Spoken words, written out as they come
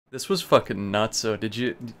This was fucking nuts. So did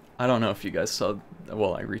you? I don't know if you guys saw.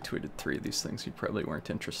 Well, I retweeted 3 of these things. You probably weren't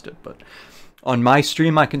interested, but on my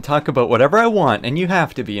stream, I can talk about whatever I want, and you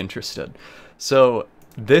have to be interested. So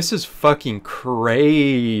this is fucking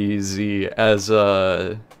crazy as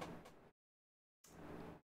like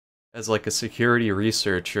a security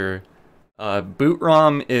researcher.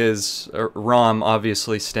 BootROM is ROM,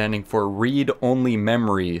 obviously standing for read-only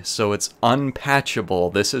memory, so it's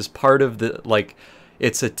unpatchable. This is part of the, like,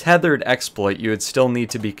 it's a tethered exploit. You would still need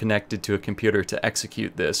to be connected to a computer to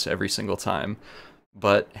execute this every single time.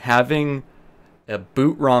 But having a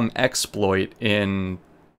BootROM exploit in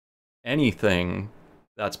anything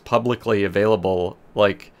that's publicly available,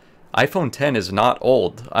 like, iPhone 10 is not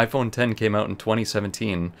old. iPhone 10 came out in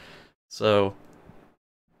 2017, so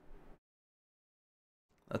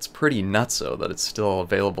that's pretty nutso that it's still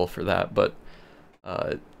available for that, but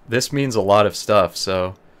this means a lot of stuff,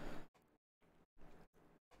 so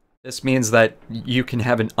this means that you can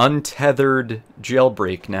have an untethered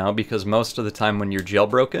jailbreak now, because most of the time when you're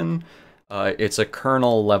jailbroken, it's a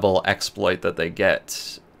kernel level exploit that they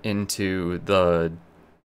get into the...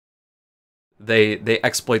 They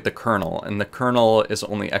exploit the kernel, and the kernel is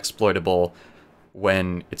only exploitable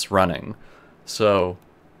when it's running. So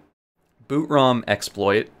BootROM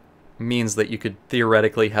exploit means that you could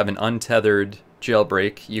theoretically have an untethered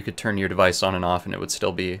jailbreak. You could turn your device on and off and it would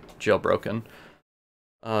still be jailbroken.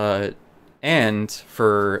 And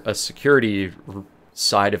for a security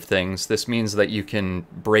side of things, this means that you can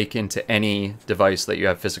break into any device that you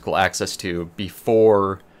have physical access to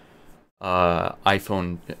before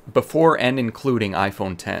before and including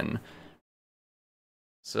iPhone 10.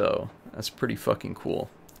 So that's pretty fucking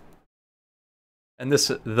cool. And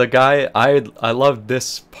the guy, I loved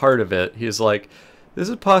this part of it. He's like, this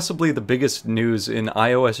is possibly the biggest news in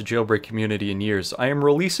iOS jailbreak community in years. I am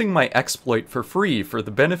releasing my exploit for free for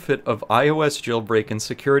the benefit of iOS jailbreak and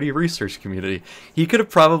security research community. He could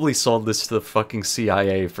have probably sold this to the fucking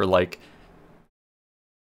CIA for like...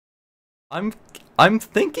 I'm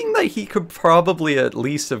thinking that he could probably at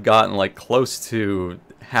least have gotten like close to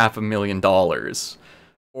 $500,000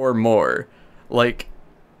 or more. Like,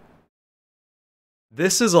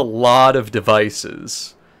 this is a lot of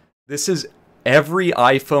devices. This is every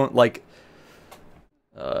iPhone, like,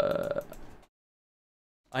 I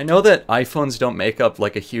know that iPhones don't make up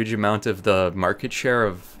like a huge amount of the market share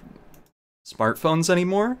of smartphones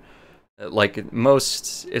anymore. Like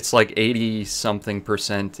most, it's like 80-something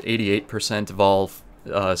percent, 88% of all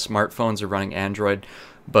smartphones are running Android,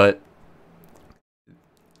 but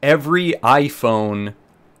every iPhone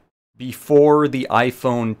before the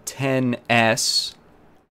iPhone XS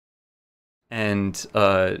and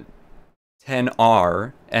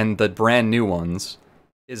 10R and the brand new ones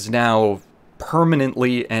is now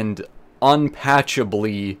permanently and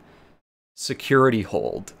unpatchably security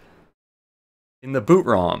holed in the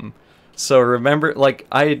BootROM. So remember, like,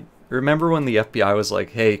 I remember when the FBI was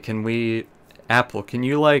like, hey, Apple, can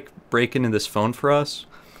you, like, break into this phone for us?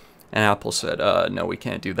 And Apple said, no, we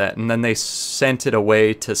can't do that. And then they sent it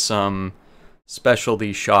away to some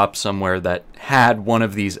specialty shop somewhere that had one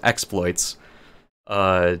of these exploits.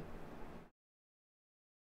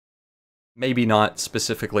 Maybe not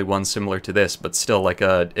specifically one similar to this, but still like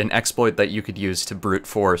an exploit that you could use to brute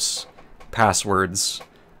force passwords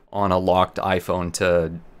on a locked iPhone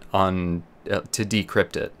to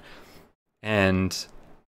decrypt it. And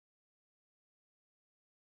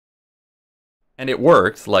it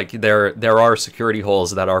worked. Like, there are security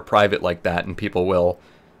holes that are private like that, and people will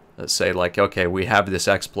say, like, okay, we have this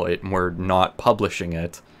exploit and we're not publishing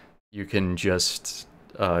it. You can just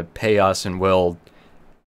pay us and we'll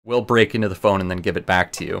break into the phone and then give it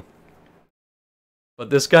back to you. But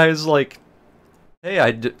this guy's like, hey,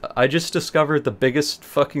 I just discovered the biggest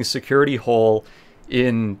fucking security hole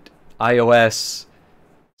in iOS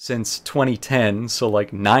since 2010, so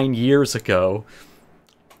like 9 years ago,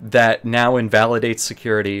 that now invalidates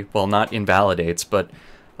security. Well, not invalidates, but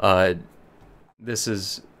this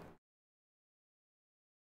is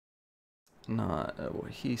not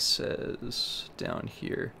what he says down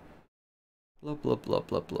here. Blah, blah, blah,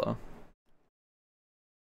 blah, blah.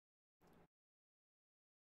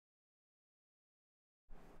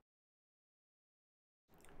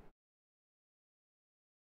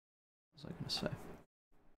 What was I going to say?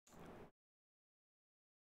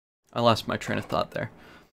 I lost my train of thought there.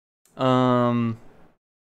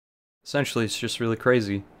 Essentially, it's just really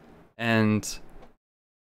crazy. And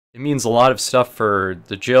it means a lot of stuff for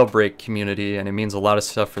the jailbreak community, and it means a lot of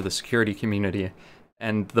stuff for the security community.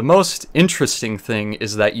 And the most interesting thing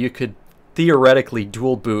is that you could theoretically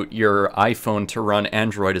dual boot your iPhone to run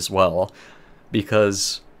Android as well,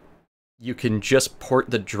 because you can just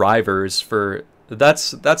port the drivers for...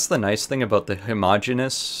 That's the nice thing about the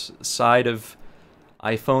homogeneous side of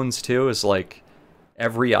iPhones too, is like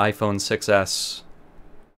every iPhone 6S,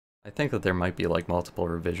 I think that there might be like multiple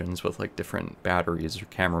revisions with like different batteries or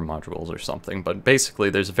camera modules or something, but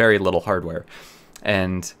basically there's very little hardware.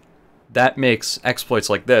 And that makes exploits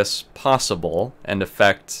like this possible and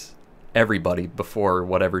affect everybody before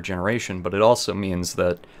whatever generation, but it also means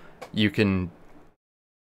that you can...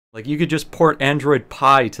 Like, you could just port Android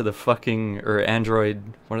Pie to the fucking... Or Android...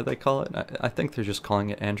 What do they call it? I think they're just calling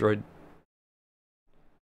it Android...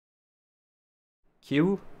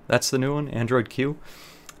 Q? That's the new one? Android Q?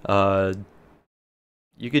 You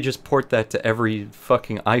could just port that to every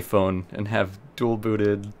fucking iPhone and have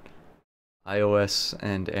dual-booted iOS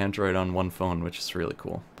and Android on one phone, which is really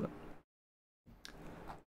cool. But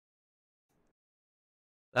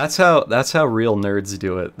that's how real nerds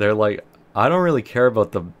do it. They're like, I don't really care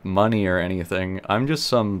about the money or anything. I'm just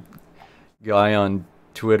some guy on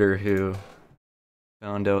Twitter who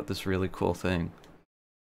found out this really cool thing,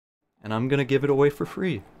 and I'm gonna give it away for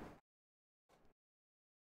free.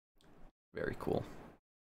 Very cool.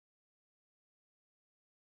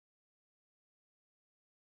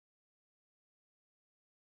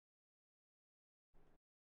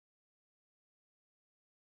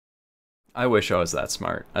 I wish I was that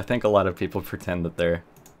smart. I think a lot of people pretend that they're...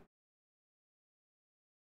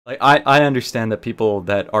 Like, I understand that people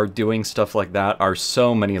that are doing stuff like that are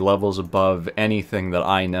so many levels above anything that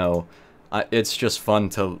I know. It's just fun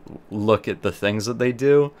to look at the things that they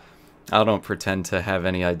do. I don't pretend to have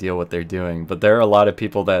any idea what they're doing, but there are a lot of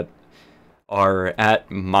people that are at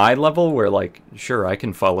my level where, like, sure, I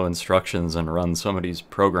can follow instructions and run somebody's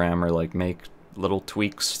program or, like, make little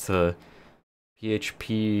tweaks to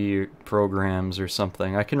PHP programs or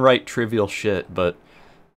something. I can write trivial shit, but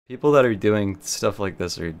people that are doing stuff like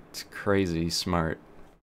this are crazy smart.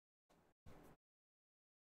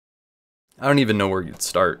 I don't even know where you'd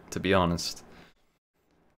start, to be honest.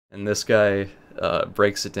 And this guy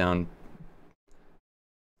breaks it down.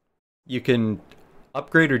 You can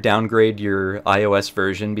upgrade or downgrade your iOS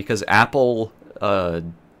version because Apple,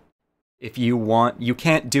 if you want, you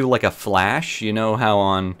can't do like a flash. You know how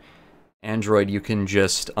on Android you can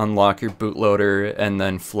just unlock your bootloader and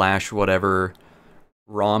then flash whatever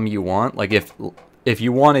ROM you want? Like if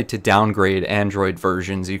you wanted to downgrade Android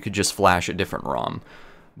versions, you could just flash a different ROM.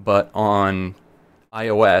 But on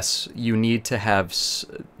iOS, you need to have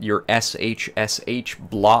your SHSH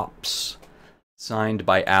blops signed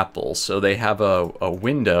by Apple. So they have a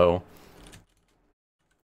window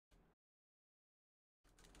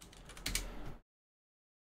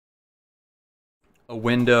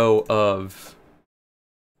of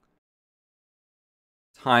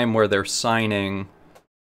time where they're signing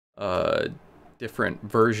different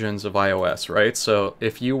versions of iOS, right? So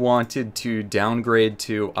if you wanted to downgrade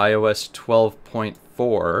to iOS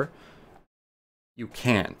 12.4, you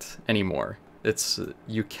can't anymore.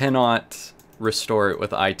 You cannot restore it with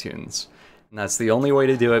iTunes. And that's the only way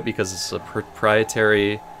to do it because it's a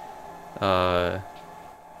proprietary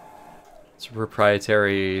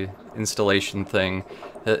installation thing.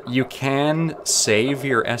 You can save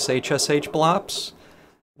your SHSH blops,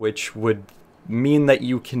 which would mean that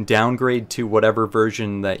you can downgrade to whatever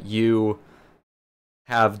version that you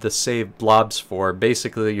have the saved blobs for.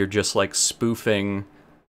 Basically, you're just like spoofing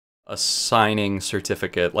a signing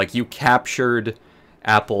certificate. Like you captured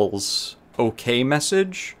Apple's OK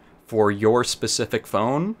message for your specific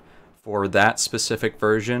phone for that specific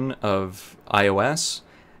version of iOS,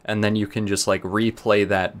 and then you can just like replay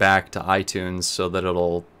that back to iTunes so that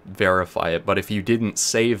it'll verify it. But if you didn't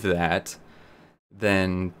save that,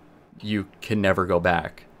 then you can never go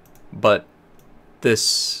back. But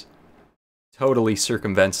this totally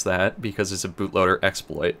circumvents that because it's a bootloader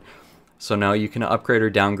exploit. So now you can upgrade or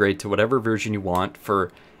downgrade to whatever version you want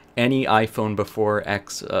for any iPhone before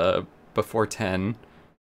 10.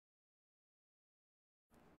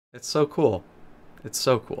 It's so cool. It's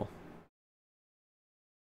so cool.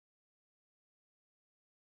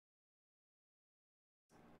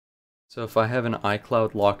 So if I have an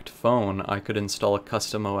iCloud locked phone, I could install a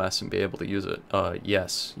custom OS and be able to use it.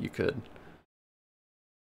 Yes, you could.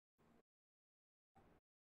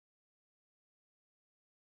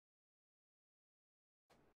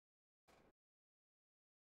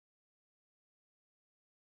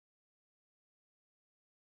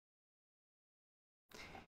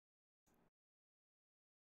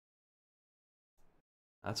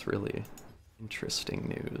 That's really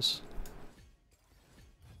interesting news.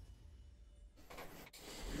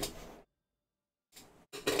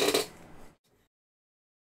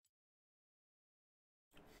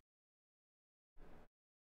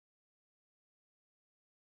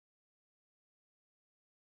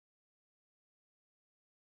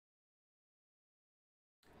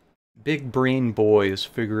 Big brain boys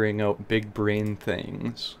figuring out big brain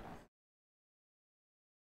things.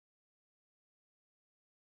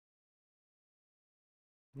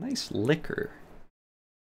 Nice liquor.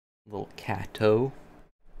 Little catto.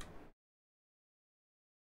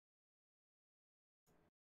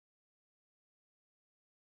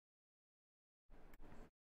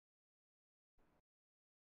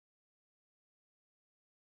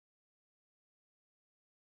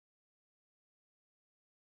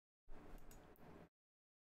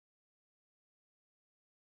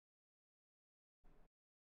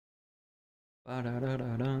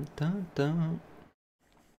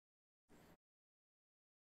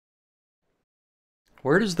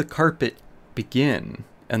 Where does the carpet begin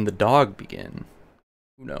and the dog begin?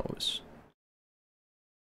 Who knows?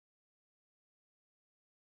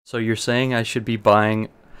 So you're saying I should be buying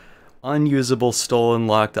unusable stolen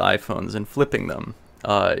locked iPhones and flipping them?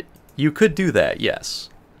 You could do that, yes.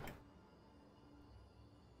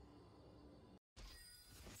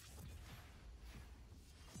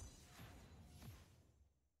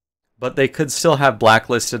 But they could still have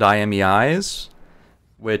blacklisted IMEIs,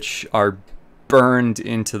 which are burned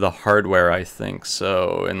into the hardware, I think.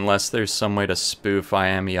 So unless there's some way to spoof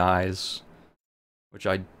IMEIs, which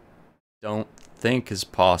I don't think is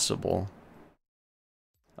possible.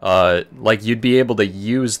 Like you'd be able to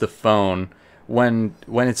use the phone when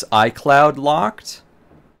it's iCloud locked.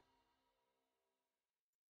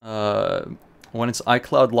 When it's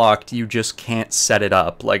iCloud locked, you just can't set it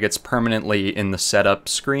up. Like it's permanently in the setup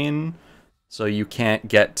screen, so you can't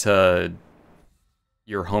get to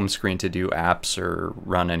your home screen to do apps or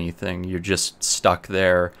run anything. You're just stuck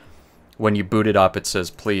there. When you boot it up, it says,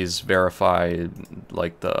 please verify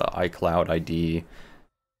like the iCloud ID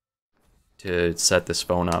to set this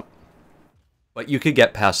phone up. But you could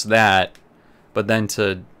get past that, but then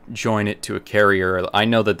to join it to a carrier, I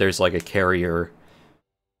know that there's like a carrier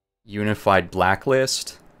unified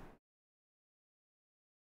blacklist.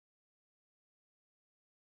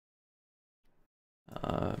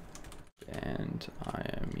 And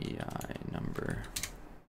IMEI number.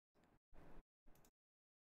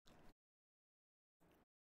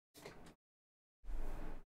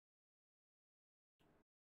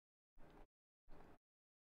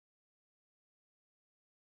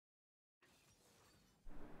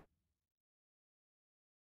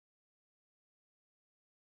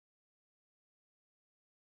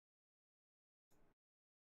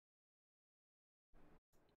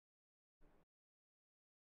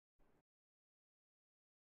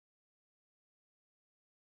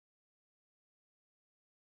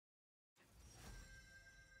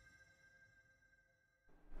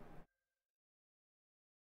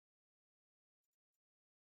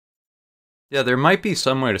 Yeah, there might be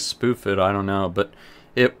some way to spoof it, I don't know, but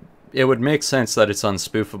it would make sense that it's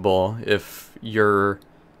unspoofable if your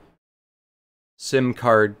SIM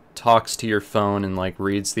card talks to your phone and like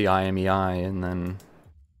reads the IMEI and then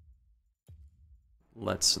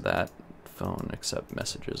lets that phone accept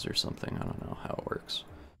messages or something. I don't know how it works.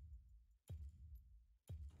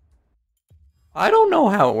 I don't know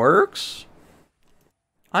how it works.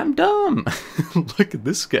 I'm dumb. Look at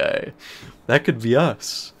this guy. That could be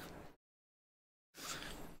us.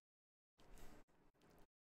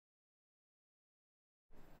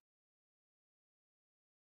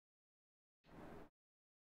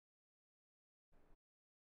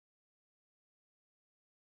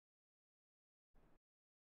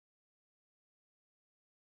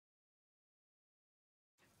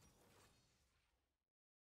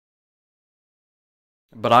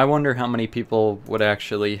 But I wonder how many people would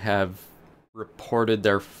actually have reported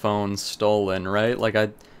their phone stolen, right? Like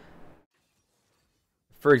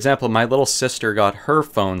for example, my little sister got her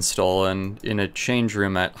phone stolen in a change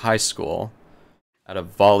room at high school at a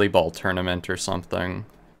volleyball tournament or something.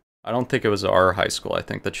 I don't think it was our high school. I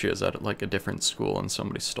think that she was at like a different school and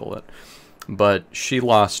somebody stole it. But she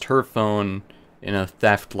lost her phone in a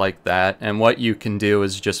theft like that, and what you can do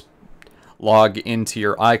is just log into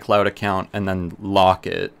your iCloud account and then lock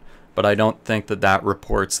it. But I don't think that that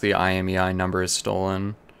reports the IMEI number is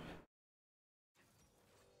stolen.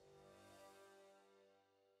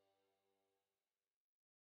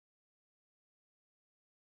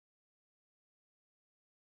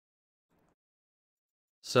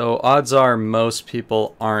 So odds are most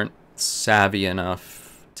people aren't savvy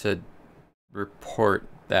enough to report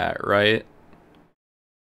that, right?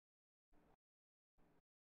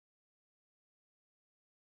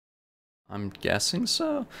 I'm guessing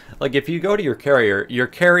so. Like if you go to your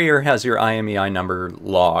carrier has your IMEI number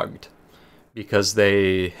logged because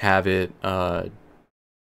they have it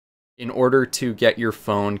in order to get your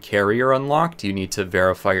phone carrier unlocked, you need to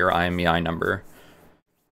verify your IMEI number.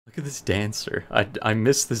 Look at this dancer. I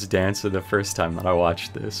missed this dancer the first time that I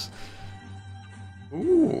watched this.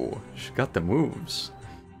 Ooh, she got the moves.